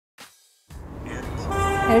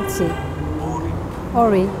Elchi.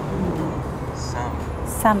 Ori.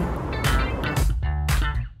 Sam.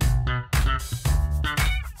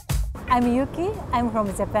 I'm Yuki. I'm from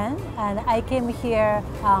Japan, and I came here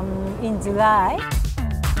in July.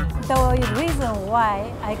 The reason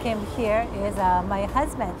why I came here is my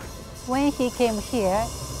husband. When he came here,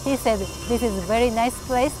 he said this is a very nice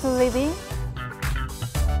place to live in.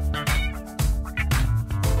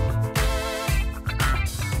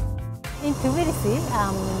 In Tbilisi,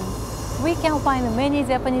 we can find many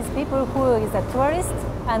Japanese people who is a tourist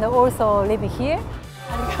and also live here.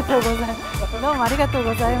 ありがとうございます。どうもありがとう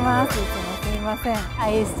ございます。すみません。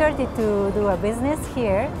I started to do a business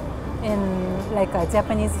here in like a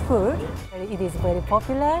Japanese food. It is very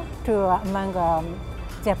popular among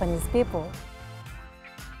Japanese people.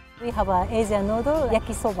 We have an Asian noodle,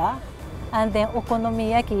 yakisoba, and then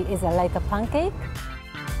okounomiyaki is like a pancake.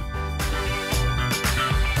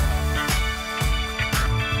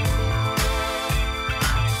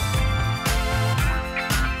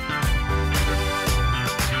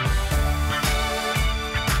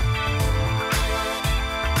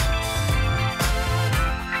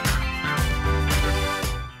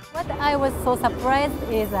 What I was so surprised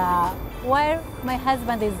is while my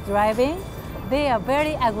husband is driving, they are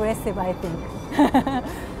very aggressive, I think.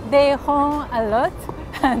 They honk a lot,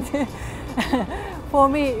 and for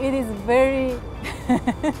me it is very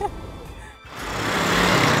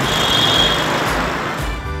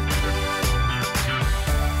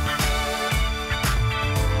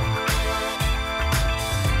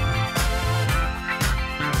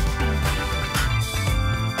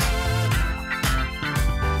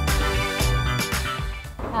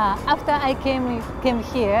after I came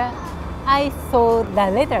here, I saw the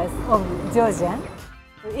letters of Georgian.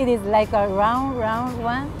 It is like a round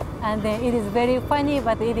one, and it is very funny,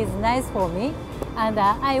 but it is nice for me. And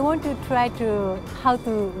I want to try how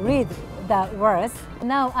to read the words.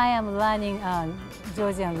 Now I am learning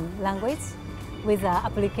Georgian language with the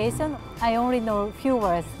application. I only know few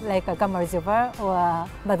words like gamarjuba or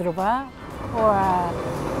madruba or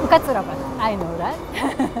ukatsurabat. I know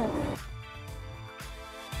that.